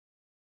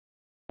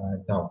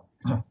Now,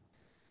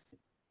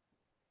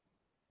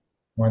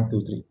 1,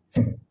 2,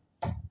 3.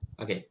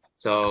 Okay,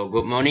 so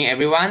good morning,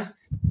 everyone.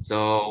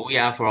 So we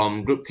are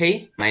from Group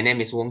K. My name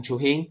is Wong Chu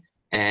Hing,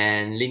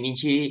 and Lin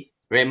Inchi,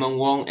 Raymond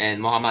Wong,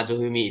 and Mohammad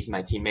Zohumi is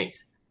my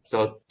teammates.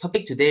 So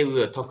topic today, we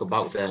will talk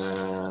about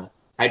the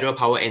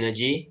hydropower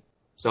energy.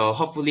 So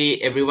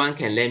hopefully everyone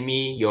can lend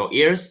me your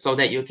ears so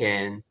that you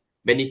can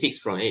benefit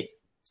from it.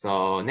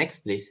 So next,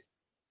 please.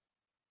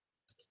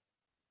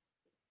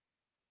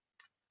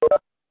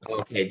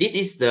 Okay, this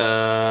is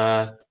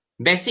the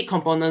basic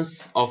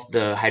components of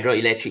the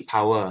hydroelectric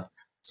power.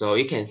 So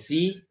you can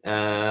see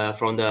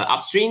from the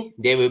upstream,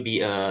 there will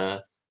be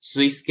a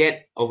sluice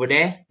gate over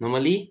there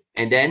normally,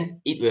 and then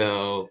it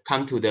will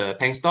come to the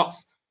penstocks.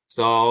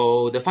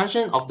 So the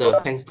function of the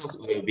penstocks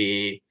will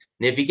be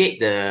navigate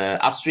the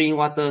upstream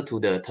water to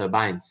the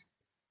turbines.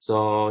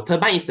 So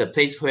turbine is the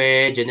place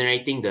where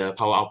generating the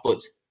power output.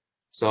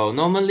 So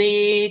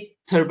normally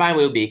turbine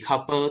will be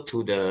coupled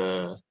to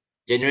the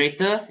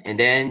generator, and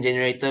then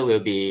generator will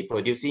be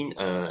producing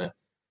an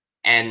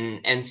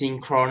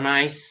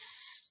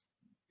asynchronous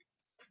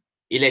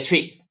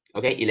electric,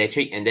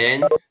 and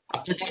then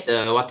after that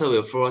the water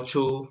will flow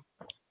through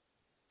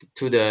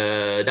to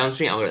the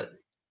downstream outlet.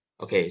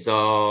 Okay,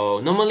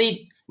 so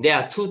normally there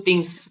are two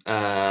things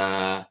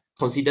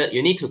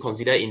you need to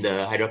consider in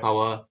the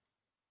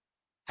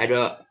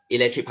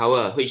hydroelectric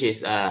power, which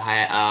is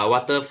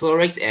water flow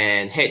rates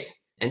and heads.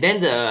 And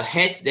then the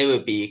heads, they will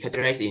be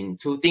categorized in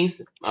two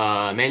things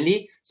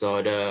mainly.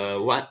 So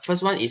the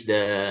first one is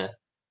the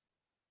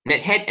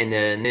net head, and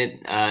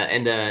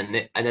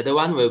another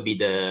one will be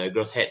the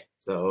gross head.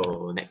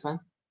 So next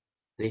one,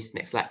 please.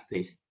 Next slide,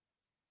 please.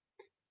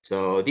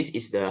 So this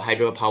is the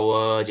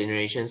hydropower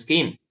generation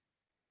scheme.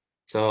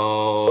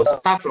 So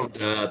start from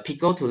the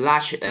pico to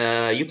large,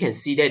 you can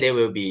see that there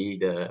will be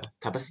the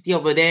capacity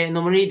over there.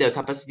 Normally the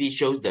capacity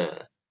shows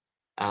the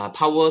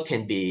power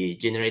can be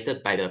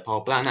generated by the power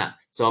plant.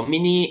 So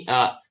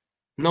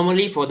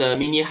normally for the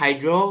mini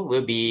hydro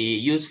will be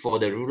used for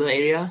the rural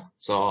area.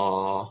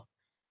 So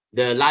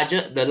the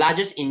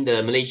largest in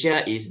the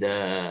Malaysia is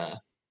the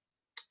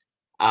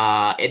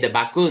at the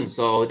Bakun.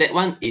 So that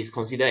one is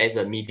considered as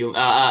a medium,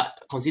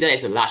 considered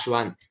as a large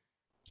one.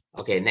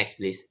 Okay, next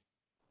please.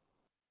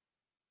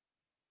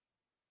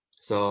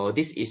 So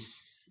this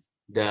is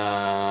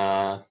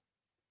the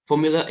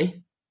formula.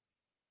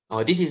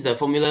 This is the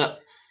formula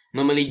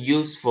normally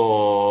used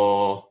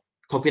for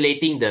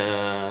calculating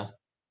the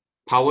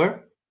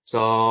power.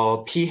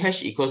 So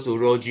PH equals to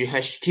rho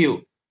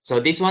GHQ. So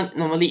this one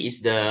normally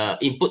is the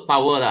input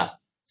power lah.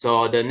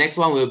 So the next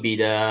one will be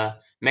the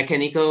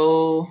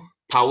mechanical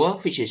power,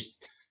 which is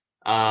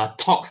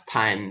torque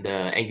time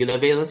the angular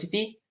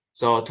velocity.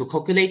 So to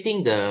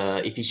calculating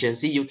the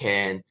efficiency, you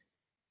can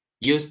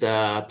use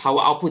the power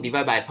output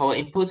divided by power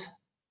input.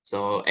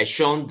 So as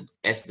shown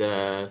as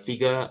the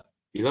figure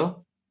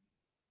below.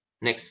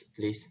 Next,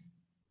 please.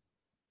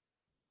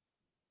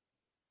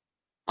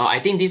 I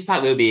think this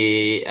part will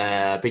be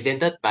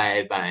presented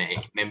by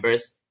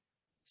members.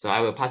 So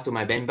I will pass to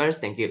my members.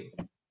 Thank you.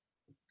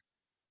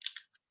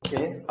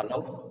 Okay,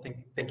 hello.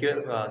 Thank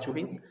you, Chu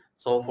Hing.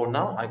 So for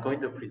now, I'm going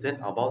to present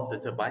about the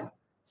turbine.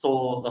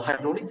 So a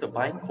hydraulic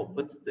turbine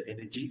converts the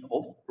energy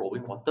of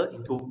flowing water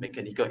into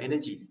mechanical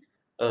energy.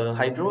 A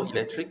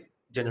hydroelectric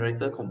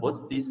generator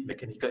converts this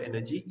mechanical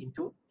energy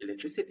into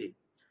electricity.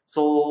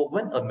 So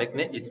when a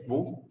magnet is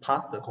moved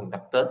past the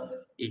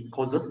conductor, it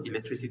causes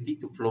electricity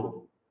to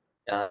flow.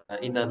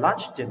 In a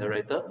large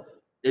generator,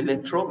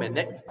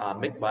 electromagnets are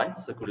made by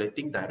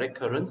circulating direct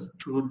currents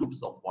through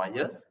loops of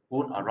wire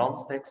wound around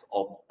stacks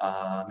of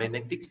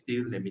magnetic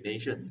steel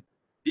lamination.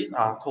 These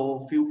are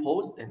called field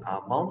posts and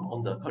are mounted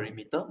on the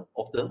perimeter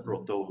of the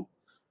rotor.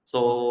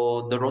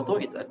 So the rotor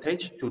is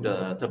attached to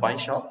the turbine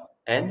shaft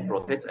and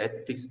rotates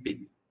at fixed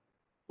speed.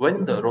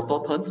 When the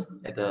rotor turns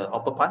at the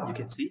upper part, you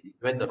can see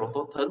when the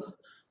rotor turns,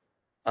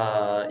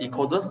 it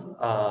causes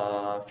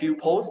field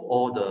poles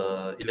or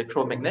the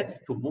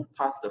electromagnets to move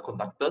past the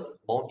conductors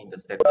mounted in the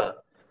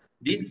stator.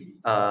 This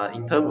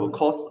in turn will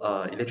cause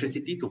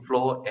electricity to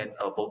flow and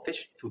a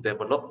voltage to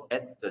develop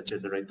at the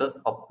generator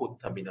output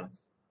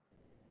terminals.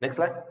 Next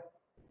slide.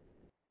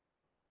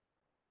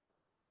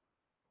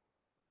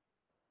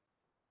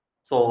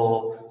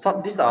 So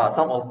these are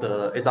some of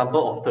the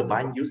example of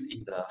turbine used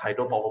in the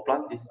hydropower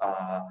plant. These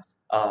are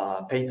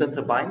Peyton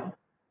turbine,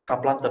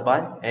 Kaplan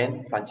turbine,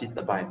 and Francis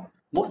turbine.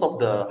 Most of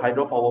the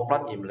hydropower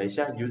plant in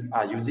Malaysia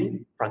are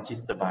using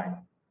Francis turbine.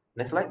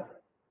 Next slide.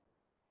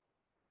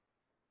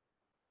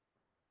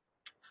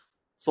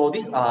 So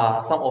these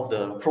are some of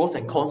the pros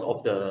and cons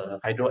of the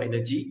hydro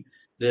energy.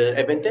 The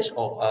advantage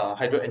of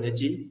hydro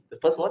energy, the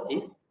first one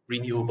is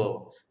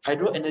renewable.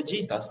 Hydro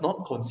energy does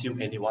not consume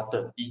any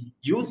water. It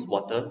uses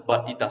water,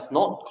 but it does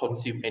not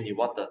consume any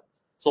water.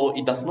 So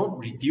it does not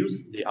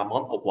reduce the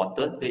amount of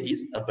water that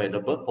is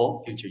available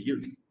for future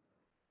use.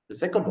 The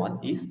second one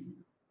is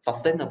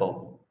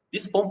sustainable.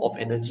 This form of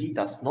energy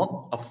does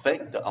not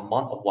affect the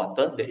amount of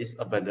water that is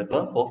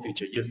available for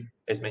future use,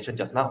 as mentioned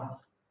just now.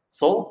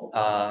 So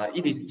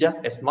it is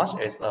just as much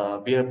as a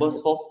variable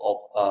source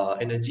of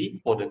energy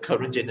for the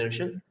current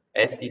generation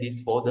as it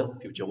is for the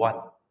future one.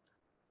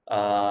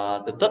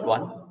 The third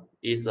one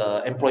is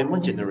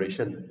employment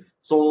generation.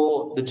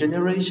 So the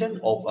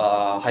generation of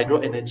hydro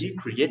energy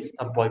creates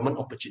employment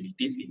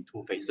opportunities in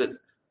two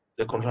phases: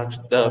 the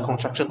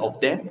construction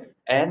of them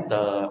and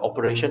the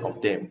operation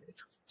of them.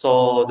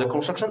 So the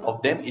construction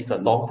of them is a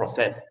long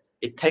process.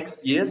 It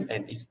takes years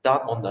and is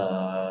done on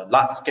a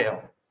large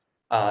scale.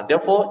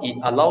 Therefore, it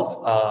allows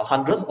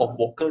hundreds of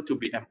workers to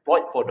be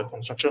employed for the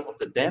construction of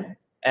the dam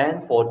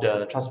and for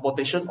the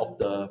transportation of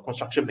the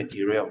construction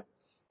material.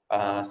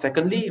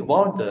 Secondly,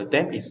 while the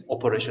dam is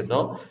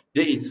operational,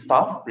 there is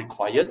staff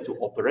required to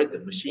operate the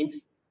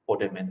machines for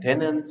the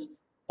maintenance,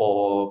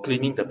 for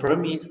cleaning the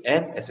premise,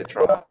 and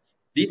etc.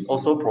 This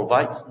also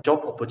provides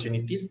job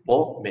opportunities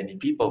for many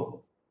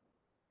people.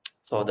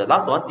 So the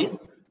last one is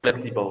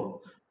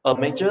flexible. A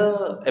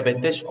major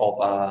advantage of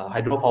a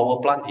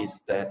hydropower plant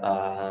is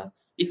that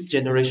its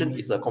generation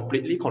is a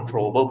completely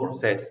controllable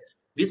process.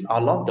 This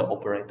allows the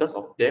operators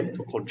of them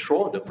to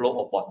control the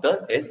flow of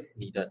water as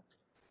needed.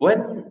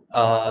 When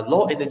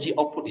low energy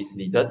output is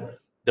needed,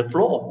 the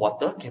flow of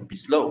water can be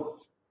slow.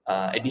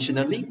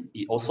 Additionally,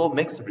 it also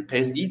makes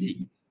repairs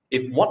easy.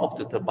 If one of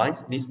the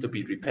turbines needs to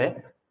be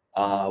repaired,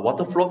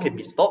 water flow can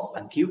be stopped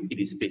until it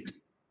is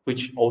fixed,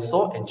 which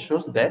also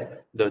ensures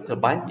that the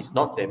turbine is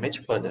not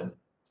damaged further.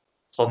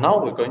 So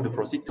now we're going to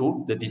proceed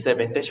to the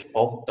disadvantage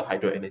of the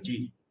hydro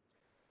energy.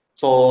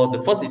 So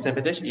the first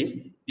disadvantage is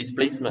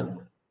displacement.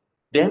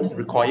 Dams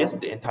requires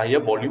the entire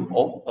volume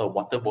of a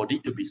water body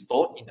to be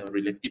stored in a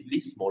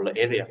relatively smaller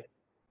area.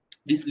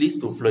 This leads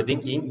to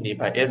flooding in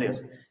nearby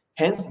areas.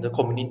 Hence, the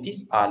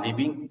communities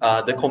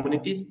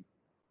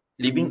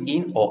living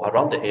in or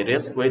around the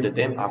areas where the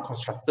dam are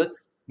constructed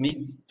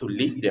needs to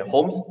leave their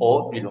homes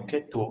or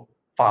relocate to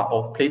far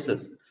off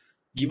places.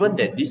 Given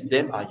that these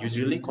dams are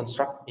usually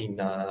constructed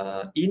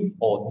in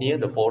or near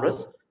the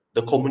forest,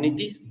 the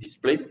communities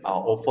displaced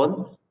are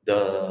often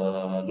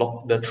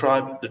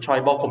the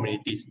tribal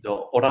communities, the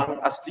Orang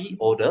Asli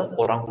or the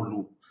Orang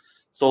Ulu.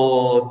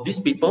 So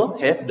these people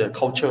have the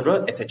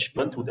cultural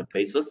attachment to the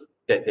places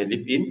that they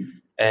live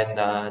in,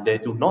 and they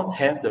do not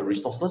have the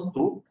resources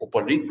to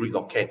properly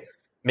relocate,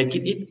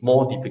 making it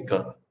more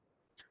difficult.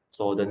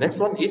 So the next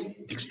one is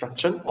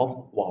destruction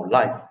of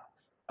wildlife.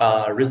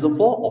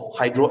 Reservoir of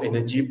hydro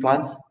energy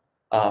plants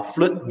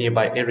flood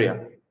nearby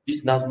area.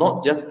 This does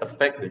not just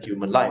affect the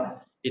human life,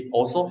 it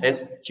also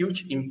has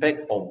huge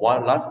impact on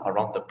wildlife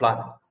around the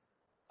plant.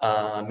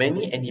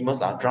 Many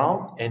animals are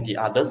drowned and the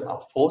others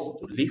are forced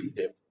to leave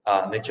their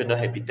natural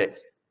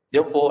habitats,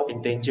 therefore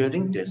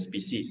endangering their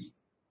species.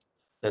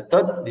 The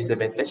third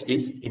disadvantage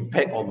is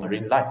impact on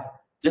marine life.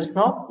 Just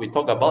now, we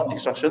talked about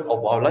destruction of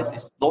wildlife.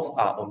 Those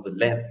are on the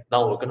land.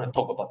 Now we're going to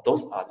talk about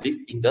those are live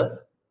in the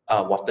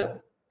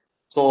water.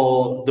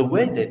 So the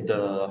way that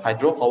the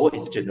hydropower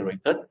is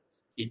generated,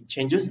 it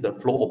changes the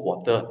flow of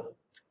water.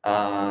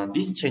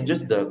 This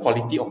changes the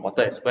quality of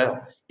water as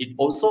well. It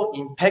also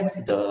impacts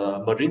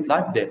the marine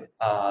life that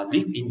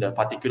live in the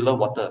particular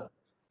water.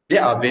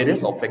 There are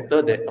various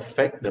factors that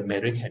affect the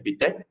marine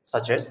habitat,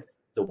 such as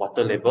the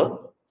water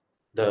level,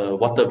 the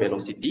water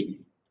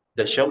velocity,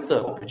 the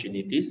shelter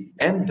opportunities,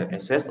 and the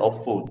access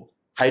of food.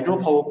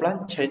 Hydropower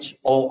plant change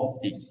all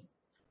of these.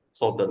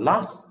 So the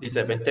last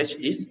disadvantage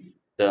is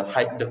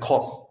the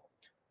cost.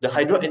 The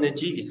hydro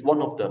energy is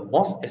one of the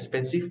most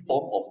expensive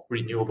form of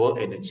renewable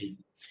energy.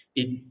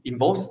 It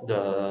involves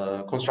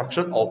the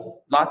construction of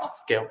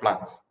large-scale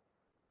plants.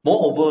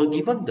 Moreover,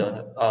 given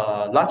the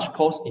large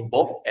cost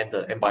involved and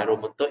the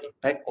environmental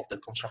impact of the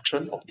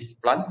construction of this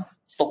plant,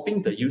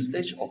 stopping the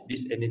usage of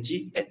this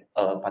energy at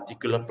a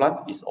particular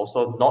plant is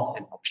also not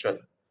an option.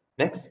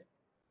 Next.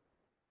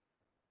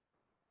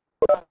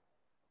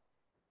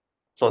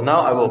 So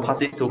now I will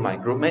pass it to my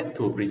groupmate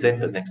to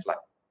present the next slide.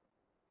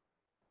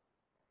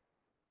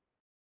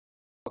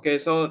 Okay,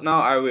 so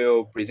now I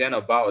will present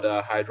about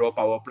the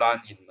hydropower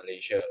plant in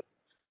Malaysia.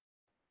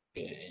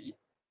 Okay.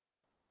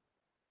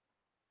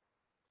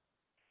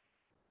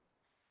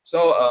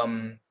 So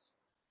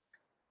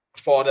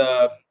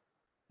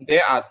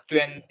there are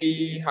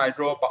 20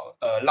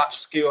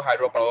 large-scale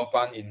hydropower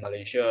plant in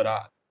Malaysia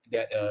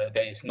that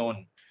is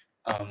known.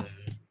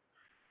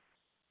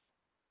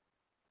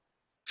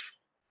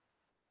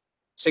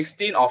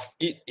 16 of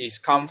it is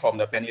come from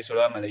the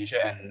Peninsular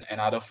Malaysia, and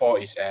another 4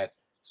 is at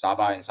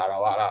Sabah and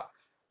Sarawak.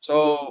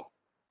 So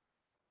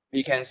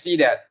we can see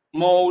that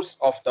most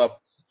of the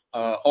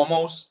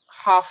almost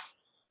half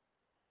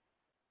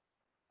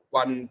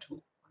 8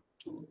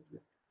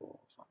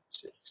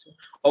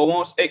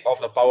 of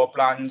the power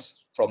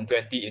plants from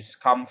 20 is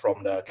come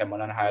from the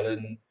Cameron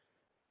Highland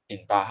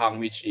in Pahang,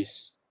 which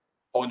is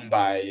owned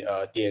by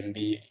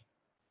TNB,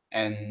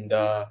 and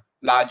the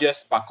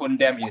largest Bakun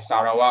Dam in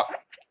Sarawak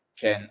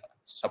can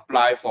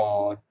supply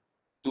for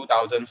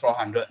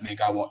 2,400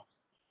 megawatt.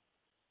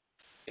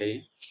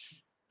 Okay,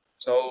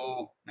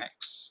 so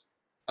next,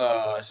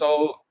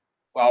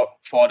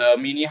 for the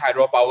mini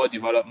hydropower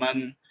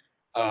development,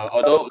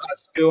 Although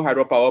large-scale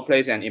hydropower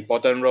plays an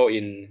important role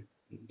in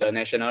the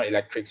national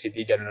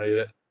electricity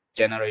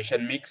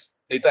generation mix,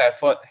 little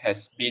effort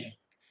has been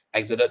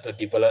exerted to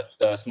develop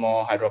the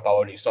small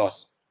hydropower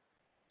resource.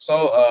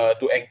 So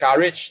to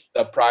encourage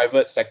the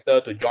private sector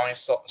to join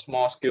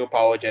small-scale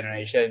power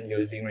generation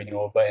using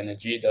renewable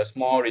energy, the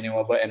Small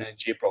Renewable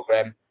Energy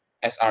Program,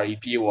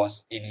 SREP,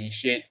 was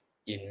initiated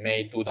in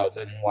May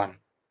 2001.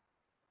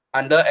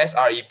 Under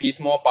SREP,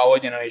 small power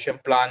generation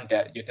plant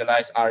that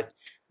utilize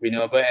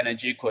renewable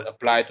energy could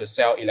apply to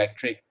sell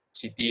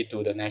electricity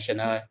to the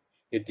national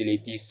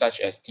utilities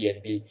such as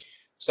TNB.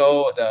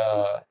 So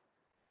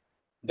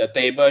the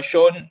table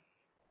shown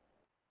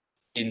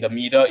in the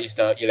middle is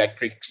the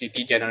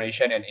electricity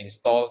generation and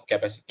installed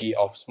capacity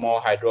of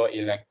small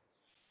hydroelectric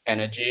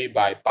energy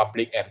by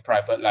public and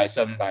private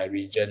license by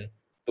region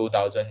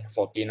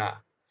 2014.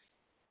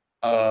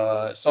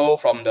 So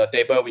from the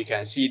table, we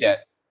can see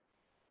that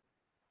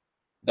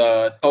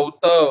the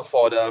total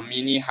for the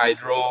mini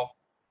hydro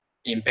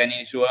in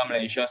Peninsular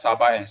Malaysia,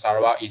 Sabah and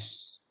Sarawak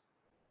is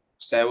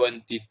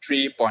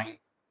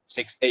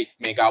 73.68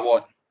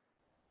 megawatt,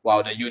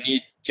 while the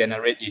unit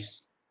generate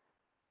is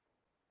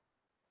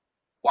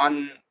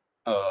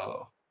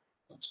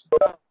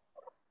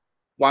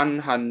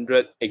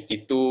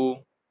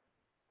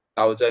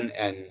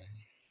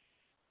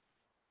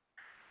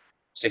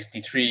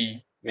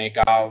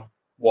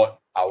megawatt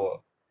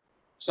hour.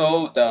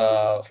 So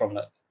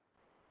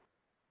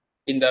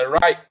in the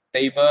right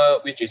table,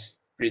 which is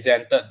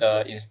presented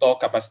the installed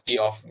capacity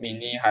of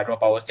mini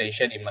hydropower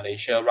station in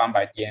Malaysia run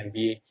by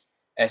TNB,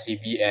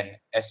 SEB and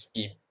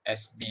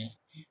SESB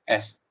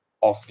as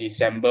of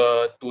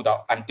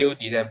until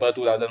December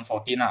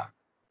 2014.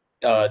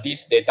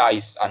 This data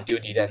is until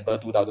December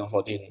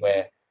 2014,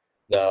 where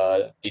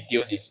the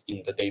details is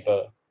in the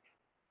table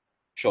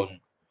shown.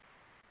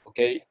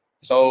 Okay,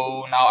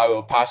 so now I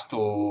will pass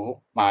to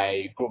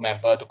my group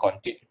member to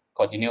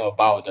continue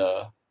about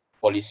the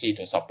policy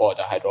to support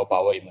the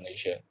hydropower in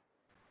Malaysia.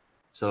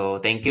 So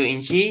thank you,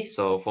 Inchi.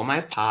 So for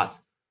my part,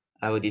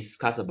 I will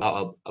discuss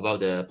about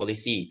the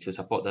policy to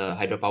support the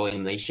hydropower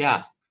in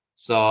Malaysia.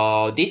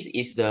 So this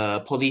is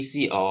the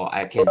policy, or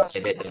I can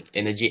say that the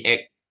Energy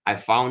Act I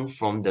found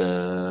from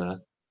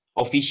the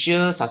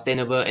official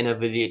Sustainable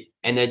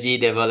Energy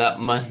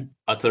Development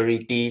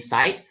Authority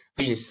site,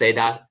 which is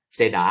SEDA.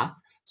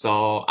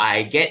 So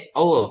I get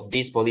all of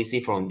this policy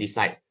from this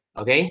site.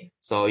 Okay,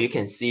 so you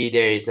can see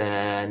there is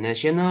a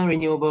National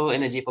Renewable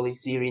Energy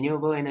Policy,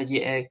 Renewable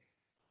Energy Act.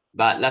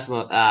 But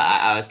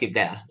I'll skip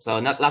that. So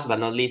last but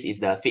not least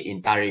is the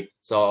feed-in tariff.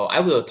 So I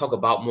will talk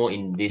about more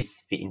in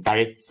this feed-in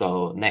tariff.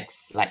 So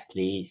next slide,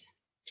 please.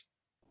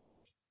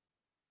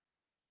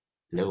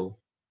 Hello.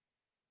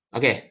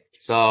 Okay.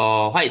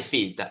 So what is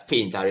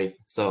feed-in tariff?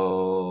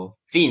 So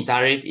feed-in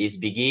tariff is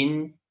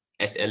begin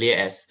as early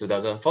as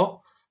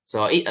 2004.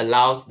 So it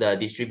allows the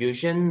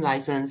distribution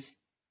license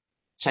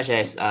such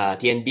as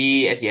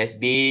TNB,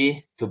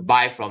 SESB to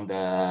buy from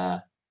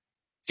the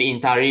feed-in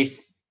tariff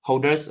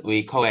holders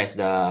we call as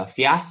the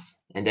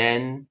FIAS, and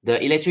then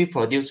the electric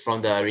produced from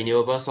the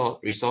renewable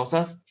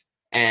resources,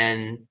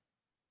 and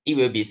it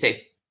will be set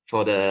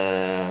for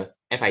the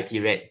FIT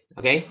rate.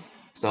 Okay,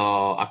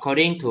 so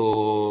according to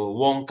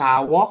Wong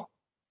Kar-wai,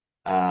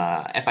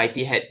 FIT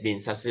had been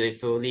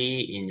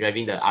successfully in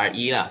driving the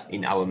RE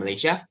in our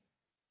Malaysia.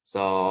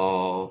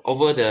 So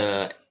over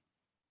the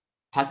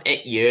past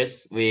 8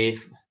 years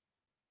with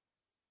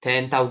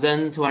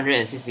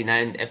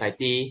 10,269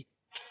 FIT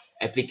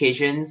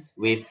applications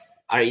with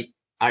RE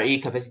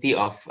capacity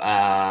of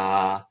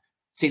more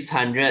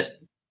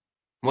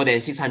than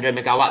 600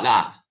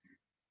 megawatt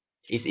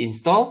is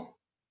installed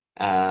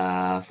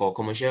for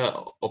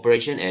commercial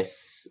operation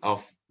as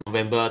of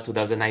November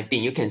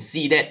 2019. You can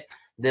see that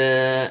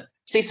the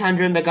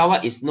 600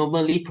 megawatt is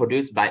normally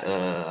produced by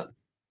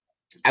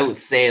I would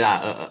say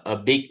a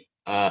big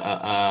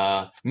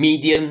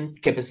medium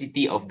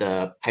capacity of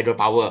the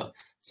hydropower.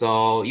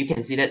 So you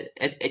can see that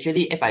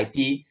actually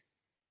FIT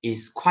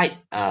is quite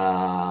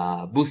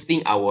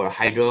boosting our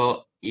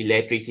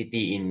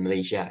hydroelectricity in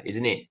Malaysia,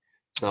 isn't it?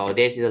 So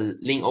there's a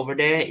link over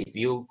there. If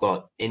you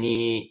got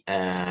any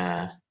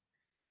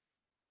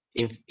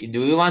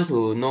do you want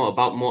to know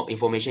about more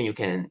information, you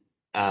can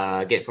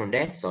get from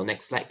there. So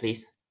next slide,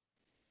 please.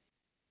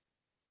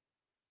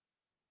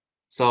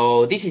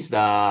 So this is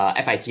the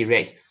FIT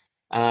rates.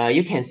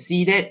 You can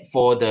see that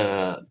for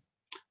the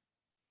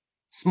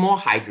small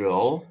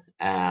hydro,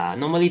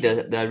 normally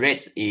the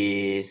rates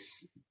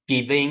is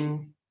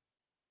giving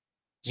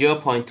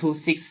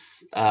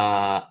 0.26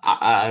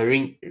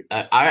 RM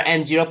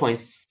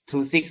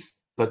 0.26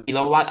 per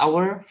kilowatt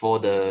hour for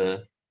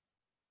the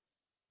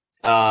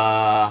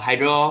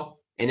hydro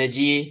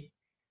energy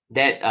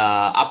that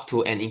up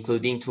to and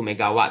including 2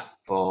 megawatts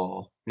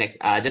for next.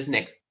 Just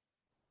next.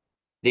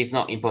 This is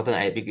not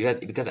important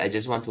because I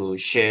just want to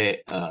share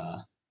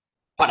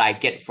what I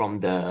get from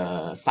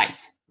the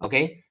sites.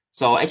 Okay,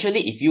 so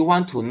actually if you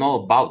want to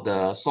know about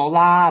the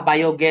solar,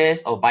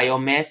 biogas or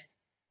biomass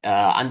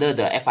under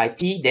the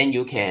FIT, then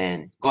you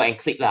can go and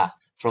click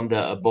from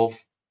the above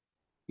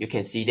you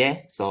can see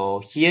there. So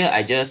here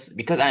I just,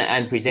 because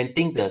I'm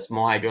presenting the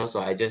small hydro, so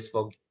I just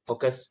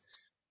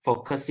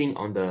focusing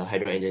on the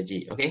hydro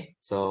energy. Okay,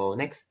 so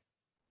next.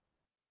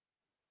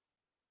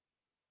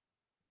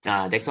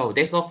 That's all.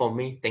 That's all for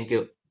me. Thank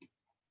you.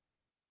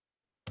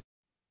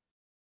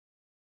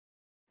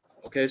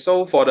 Okay,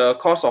 so for the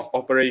cost of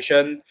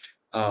operation,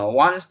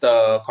 once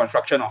the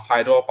construction of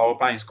hydro power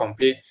plant is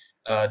complete,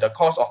 the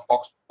cost of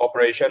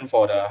operation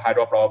for the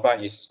hydro power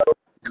plant is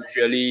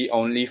usually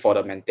only for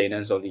the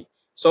maintenance only.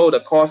 So the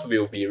cost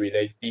will be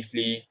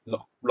relatively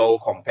low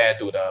compared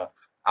to the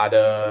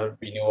other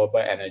renewable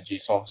energy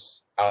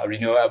source,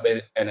 renewable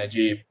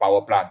energy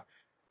power plant.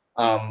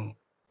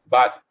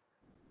 But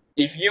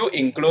if you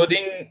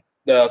including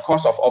the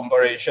cost of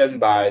operation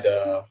by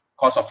the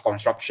cost of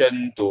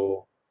construction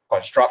to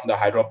construct the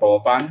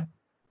hydropower plant,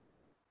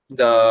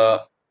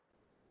 the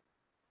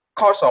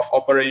cost of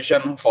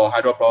operation for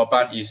hydropower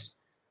plant is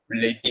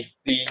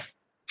relatively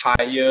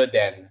higher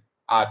than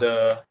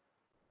other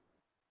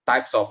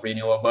types of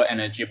renewable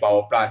energy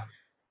power plant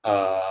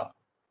uh,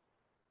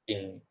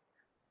 in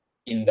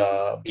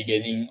the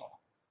beginning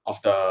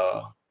of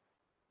the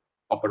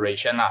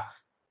operation.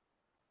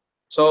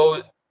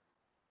 So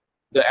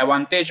the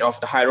advantage of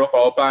the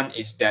hydropower plant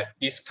is that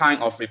this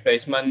kind of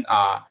replacement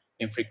are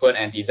infrequent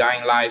and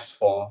design lives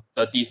for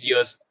 30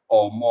 years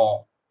or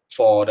more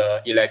for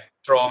the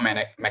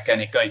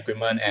electromechanical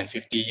equipment and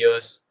 50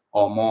 years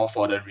or more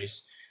for the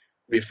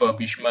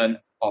refurbishment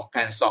of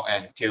penstock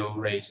and tail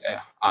race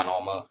are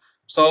normal.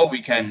 So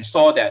we can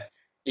saw that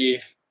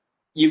if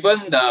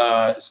even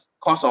the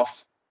cost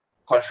of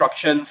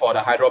construction for the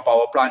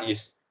hydropower plant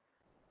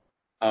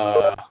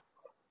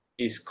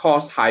is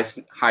cost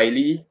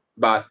highly,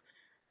 but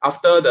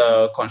after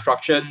the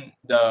construction,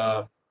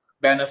 the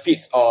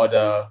benefits or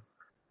the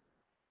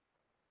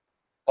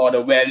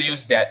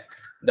values that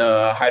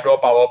the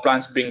hydropower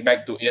plants bring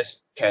back to us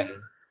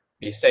can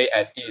be said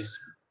as is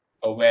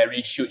a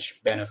very huge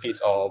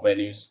benefits or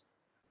values.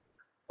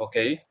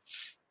 Okay.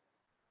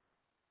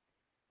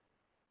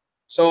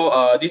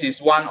 So this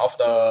is one of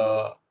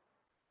the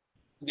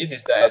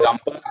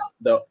example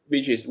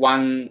which is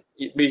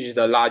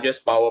the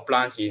largest power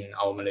plants in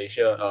our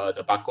Malaysia,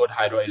 the Bakod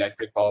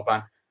hydroelectric power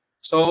plant.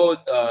 So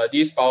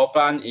this power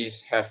plant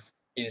have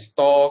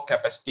installed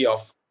capacity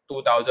of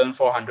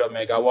 2,400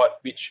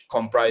 megawatt, which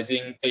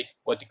comprising 8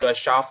 vertical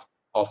shaft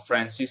of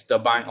Francis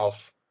turbine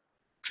of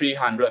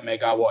 300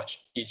 megawatts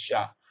each.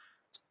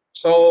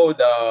 So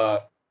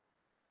the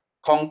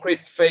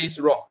concrete face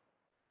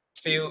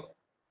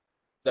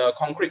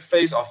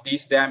of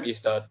this dam is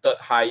the third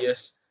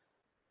highest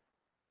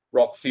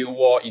rock-fill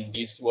wall in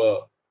this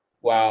world,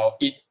 while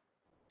it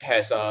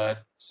has a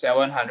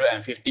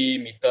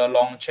 750-meter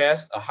long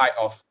chest, a height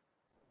of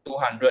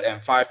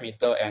 205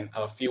 meter, and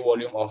a fill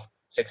volume of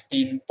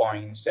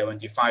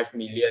 16.75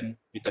 million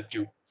meter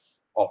cube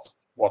of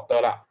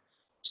water.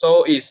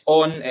 So it's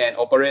owned and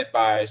operated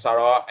by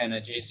Sarawak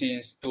Energy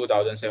since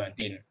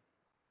 2017,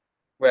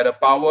 where the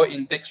power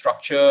intake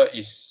structure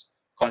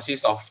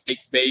consists of 8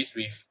 bays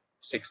with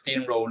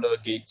 16 roller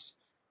gates,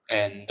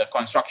 and the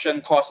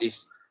construction cost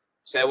is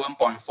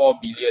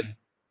 7.4 billion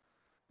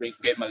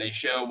ringgit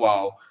Malaysia,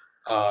 while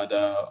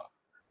the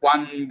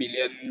 1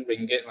 billion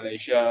ringgit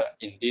Malaysia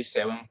in this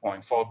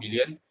 7.4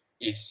 billion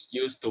is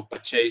used to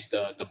purchase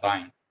the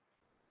turbine.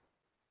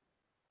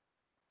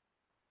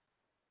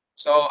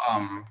 So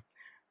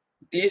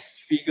this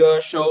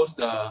figure shows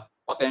the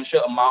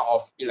potential amount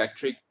of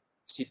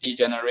electricity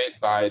generated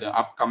by the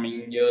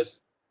upcoming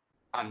years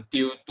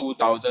until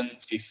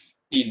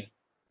 2015.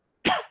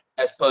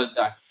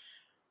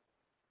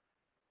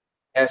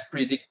 As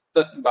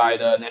predicted by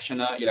the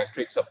National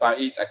Electric Supply,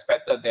 it's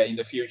expected that in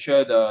the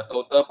future, the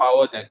total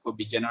power that could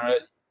be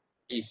generated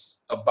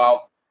is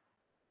about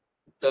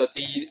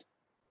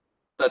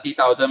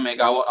 30,000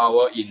 megawatt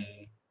hour in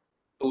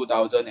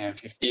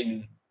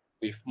 2015,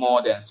 with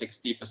more than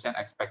 60%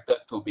 expected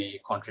to be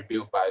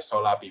contributed by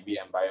solar PV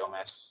and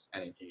biomass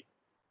energy.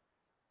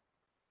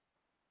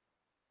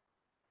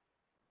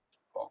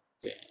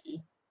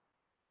 Okay.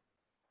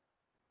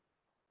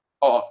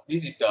 Oh,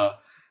 this is the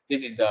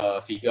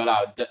figure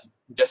lah.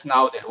 Just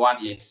now that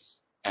one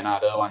is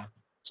another one.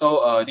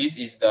 So this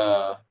is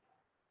the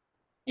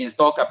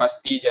installed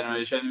capacity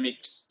generation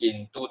mix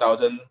in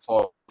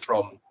 2004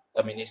 from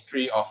the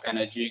Ministry of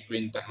Energy,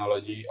 Green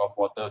Technology of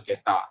Water,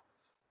 Kedah.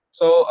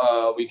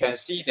 So we can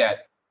see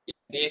that in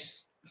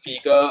this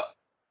figure,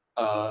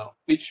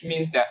 which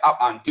means that up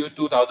until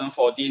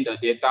 2014, the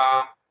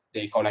data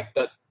they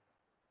collected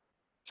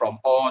from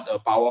all the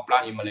power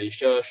plant in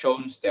Malaysia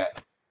shows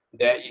that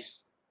there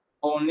is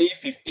only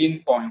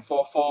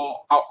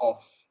 15.44 out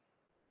of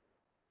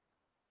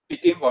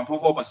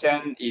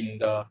 15.44% in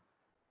the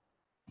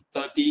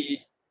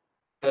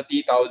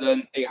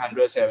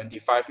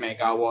 30,875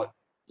 megawatt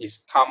is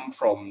come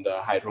from the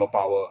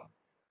hydropower.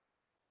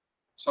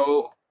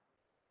 So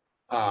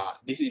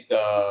this is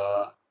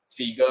the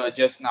figure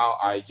just now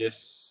I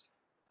just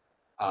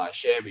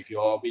share with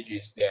you all, which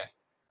is that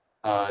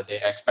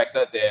they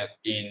expected that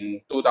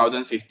in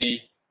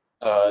 2050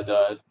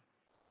 the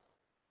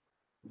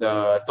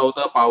the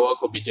total power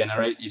could be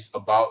generated is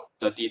about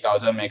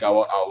 30,000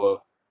 megawatt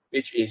hour,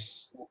 which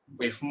is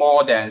with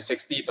more than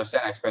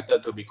 60%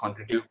 expected to be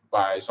contributed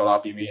by solar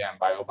PV and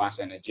biomass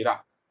energy.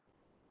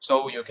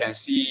 So you can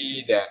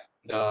see that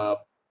the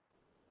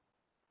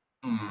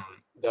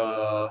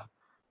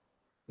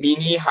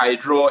mini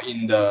hydro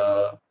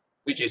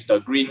which is the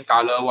green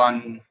color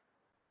one,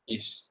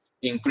 is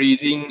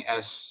increasing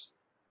as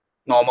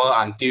normal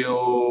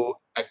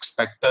until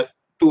expected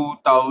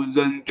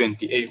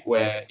 2028,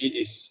 where it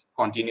is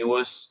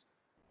continuous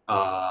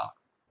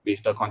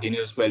with the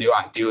continuous value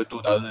until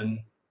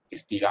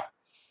 2050.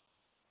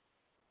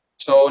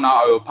 So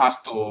now I will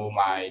pass to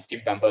my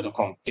team member to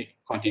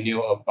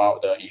continue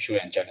about the issue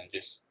and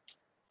challenges.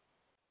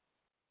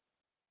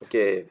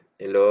 Okay,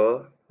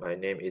 hello, my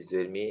name is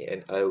Zulmi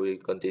and I will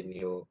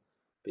continue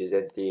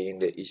presenting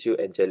the issue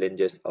and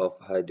challenges of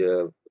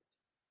hydro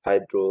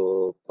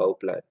power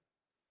plant.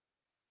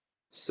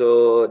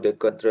 So the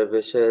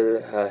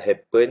controversial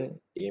happened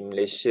in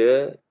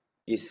Malaysia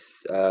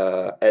is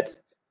at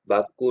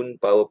Bakun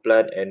Power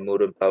Plant and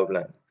Murun Power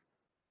Plant.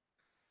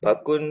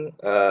 Bakun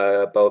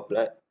Power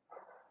Plant,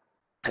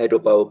 hydro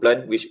power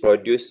plant, which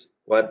produce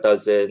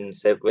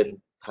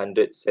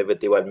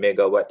 1,771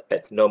 megawatt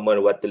at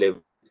normal water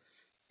level,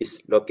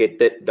 is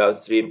located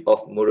downstream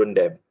of Murun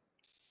Dam.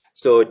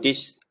 So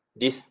these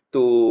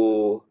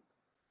two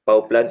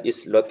power plant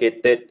is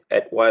located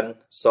at one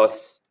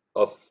source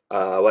of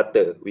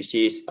water, which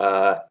is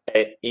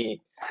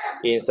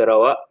in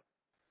Sarawak.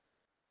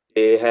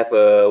 They have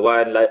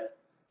one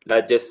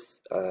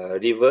largest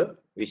river,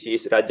 which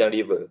is Rajang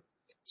River.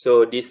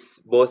 So this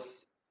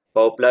both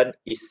power plant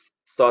is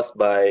sourced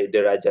by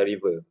the Rajang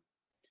River.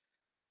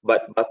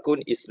 But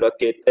Bakun is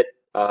located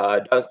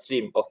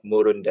downstream of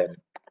Murun Dam.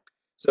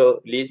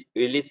 So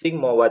releasing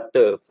more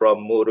water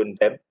from Murun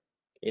Dam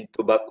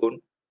into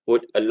Bakun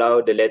would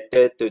allow the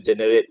latter to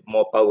generate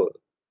more power,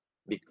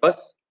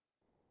 because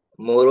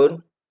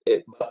Bakun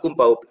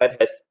Power Plant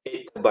has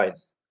 8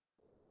 turbines,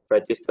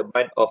 produce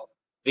turbine of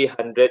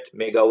 300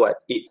 megawatt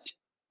each.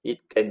 It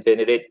can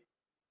generate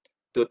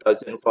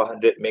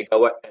 2,400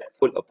 megawatt at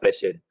full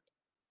operation,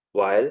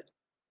 while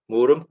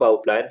Murun Power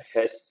Plant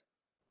has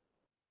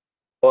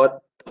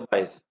 4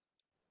 turbines,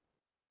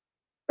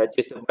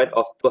 produce turbine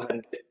of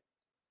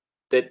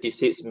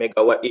 236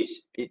 megawatt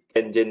each. It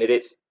can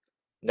generate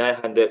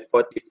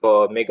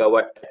 944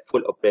 megawatt at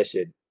full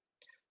operation.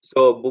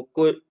 So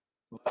Bakun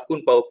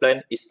Power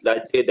Plant is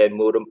larger than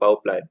Murun Power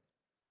Plant,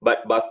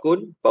 but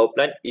Bakun Power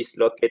Plant is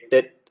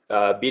located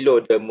below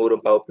the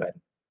Murun Power Plant.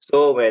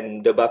 So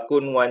when the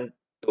Bakun want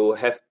to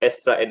have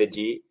extra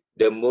energy,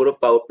 the Murun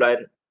Power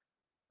Plant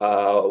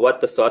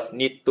water source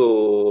need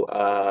to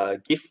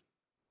give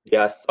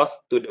their source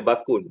to the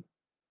Bakun.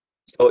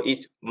 So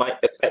it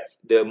might affect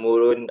the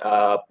Murun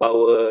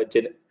power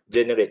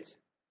generates.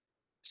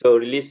 So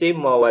releasing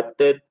more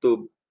water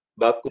to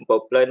Bakun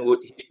Power Plant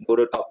would hit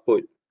Murun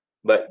output.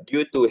 But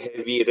due to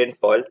heavy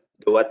rainfall,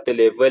 the water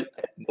level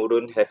at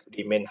Murun have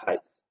remained high.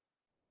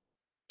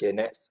 Okay,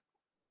 next.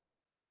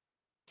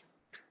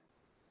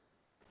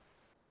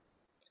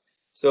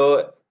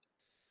 So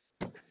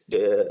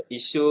the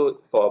issue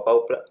for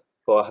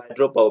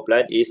hydro power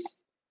plant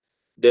is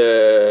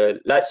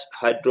the large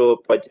hydro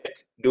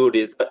project do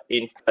result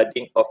in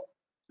flooding of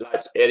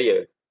large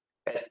area,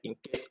 as in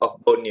case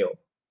of Borneo,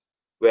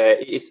 where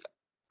it is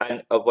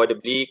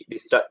unavoidably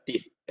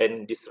destructive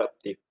and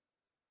disruptive.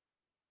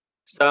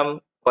 Some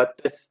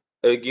authors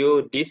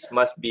argue this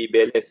must be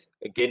balanced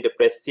against the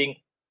pressing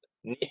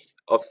needs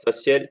of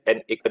social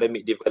and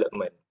economic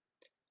development.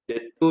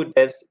 The two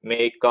dams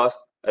may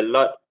cause a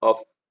lot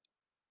of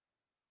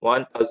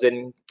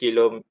 1,000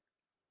 kilo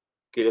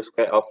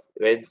square of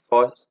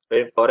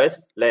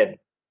rainforest land,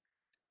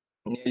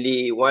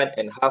 nearly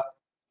 1.5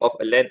 of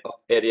a land of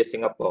area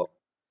Singapore,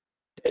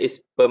 that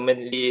is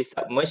permanently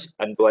submerged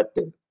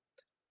underwater.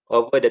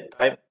 Over the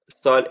time,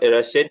 soil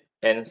erosion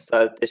and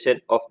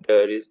siltation of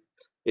the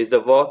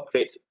reservoir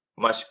create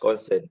much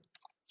concern.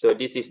 So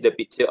this is the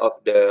picture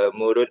of the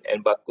Murun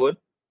and Bakun.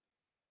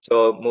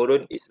 So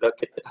Murun is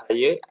located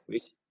higher,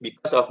 which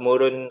because of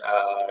Murun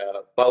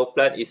power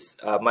plant is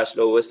much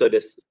lower, so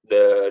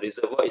the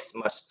reservoir is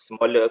much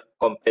smaller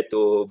compared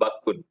to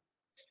Bakun.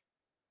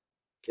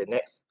 Okay,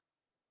 next.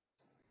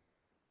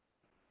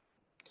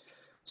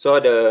 So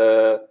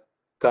the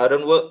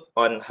current work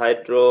on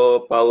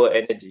hydropower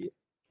energy.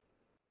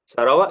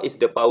 Sarawak is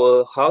the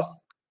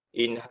powerhouse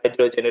in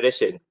hydro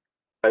generation,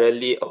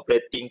 currently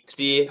operating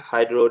 3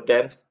 hydro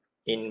dams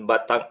in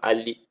Batang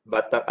Air,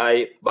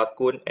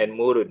 Bakun and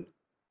Murun,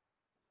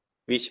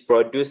 which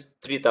produce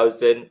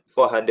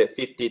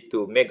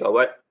 3,452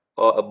 megawatt,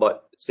 or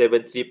about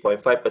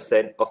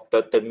 73.5% of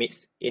total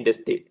mix in the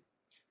state.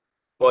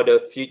 For the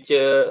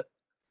future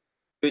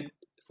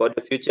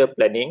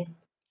planning,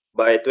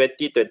 by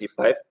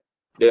 2025,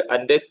 the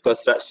under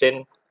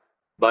construction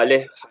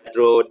Baleh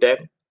Hydro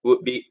Dam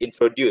would be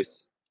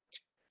introduced,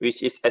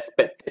 which is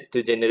expected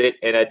to generate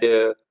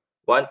another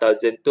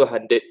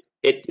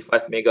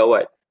 1,285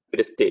 megawatt to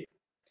the state.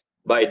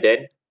 By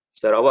then,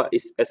 Sarawak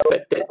is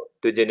expected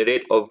to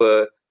generate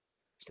over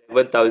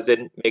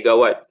 7,000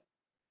 megawatt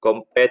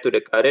compared to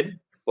the current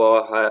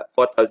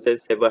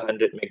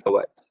 4,700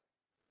 megawatts.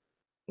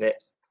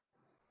 Next.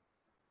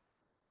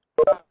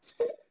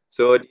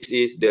 So this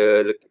is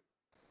the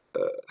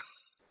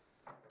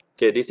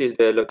this is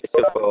the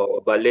location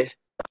for Baleh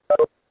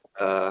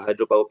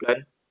hydropower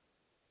plant,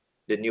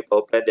 the new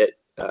power plant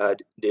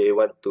that they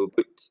want to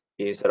put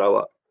in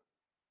Sarawak.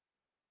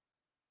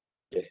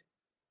 Okay,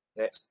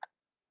 next.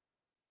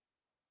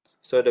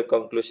 So the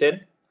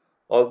conclusion,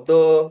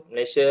 although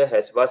Malaysia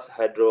has vast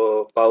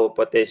hydropower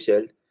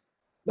potential,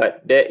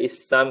 but there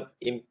is some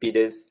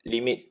impedance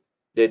limits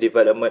the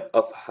development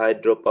of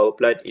hydropower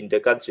plant in the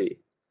country.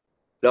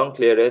 Long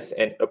clearance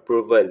and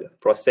approval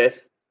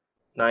process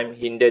time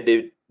hinder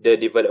the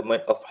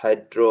development of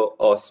hydro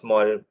or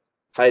small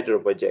hydro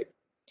project.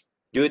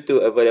 Due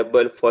to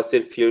available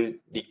fossil fuel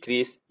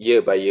decrease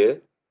year by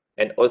year,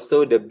 and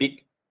also the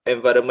big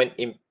environment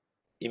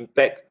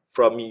impact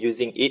from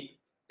using it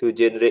to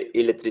generate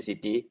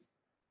electricity,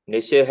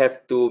 Malaysia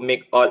have to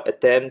make all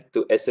attempts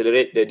to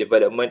accelerate the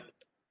development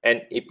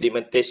and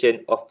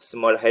implementation of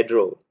small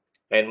hydro,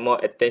 and more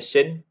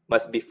attention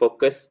must be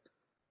focused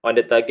on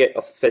the target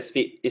of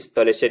specific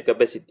installation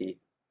capacity.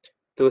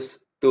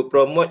 To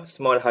promote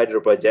small hydro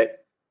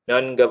project,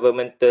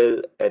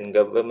 non-governmental and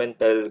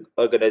governmental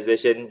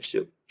organizations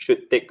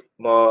should take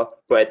more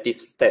proactive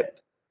steps.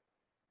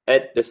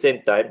 At the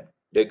same time,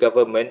 the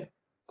government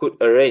could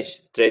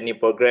arrange training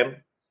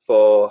program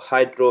for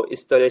hydro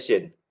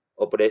installation,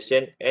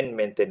 operation and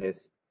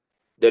maintenance.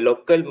 The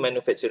local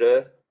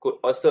manufacturer could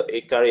also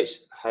encourage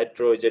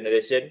hydro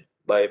generation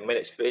by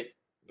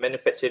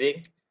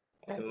manufacturing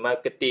and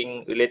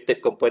marketing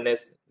related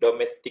components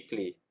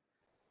domestically.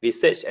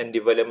 Research and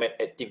development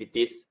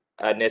activities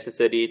are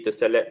necessary to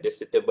select the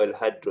suitable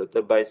hydro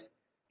turbines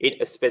in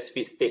a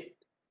specific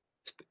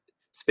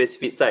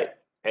site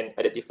and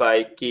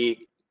identify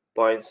key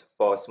points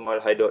for small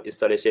hydro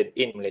installation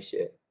in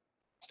Malaysia.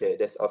 Okay,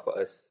 that's all for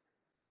us.